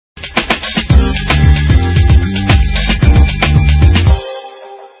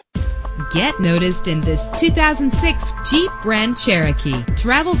Get noticed in this 2006 Jeep Grand Cherokee.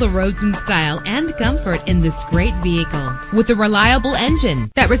 Travel the roads in style and comfort in this great vehicle. With a reliable engine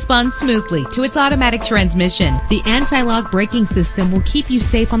that responds smoothly to its automatic transmission, the anti-lock braking system will keep you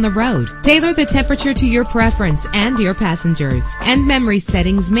safe on the road. Tailor the temperature to your preference and your passengers. And memory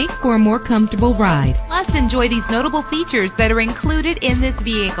settings make for a more comfortable ride. Plus, enjoy these notable features that are included in this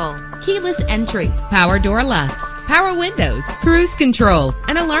vehicle: keyless entry, power door locks, power windows, cruise control,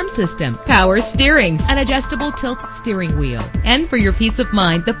 an alarm system, power steering, an adjustable tilt steering wheel. And for your peace of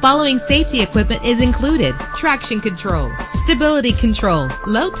mind, the following safety equipment is included: traction control, stability control,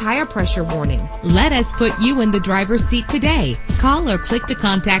 low tire pressure warning. Let us put you in the driver's seat today. Call or click to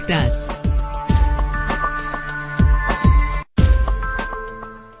contact us.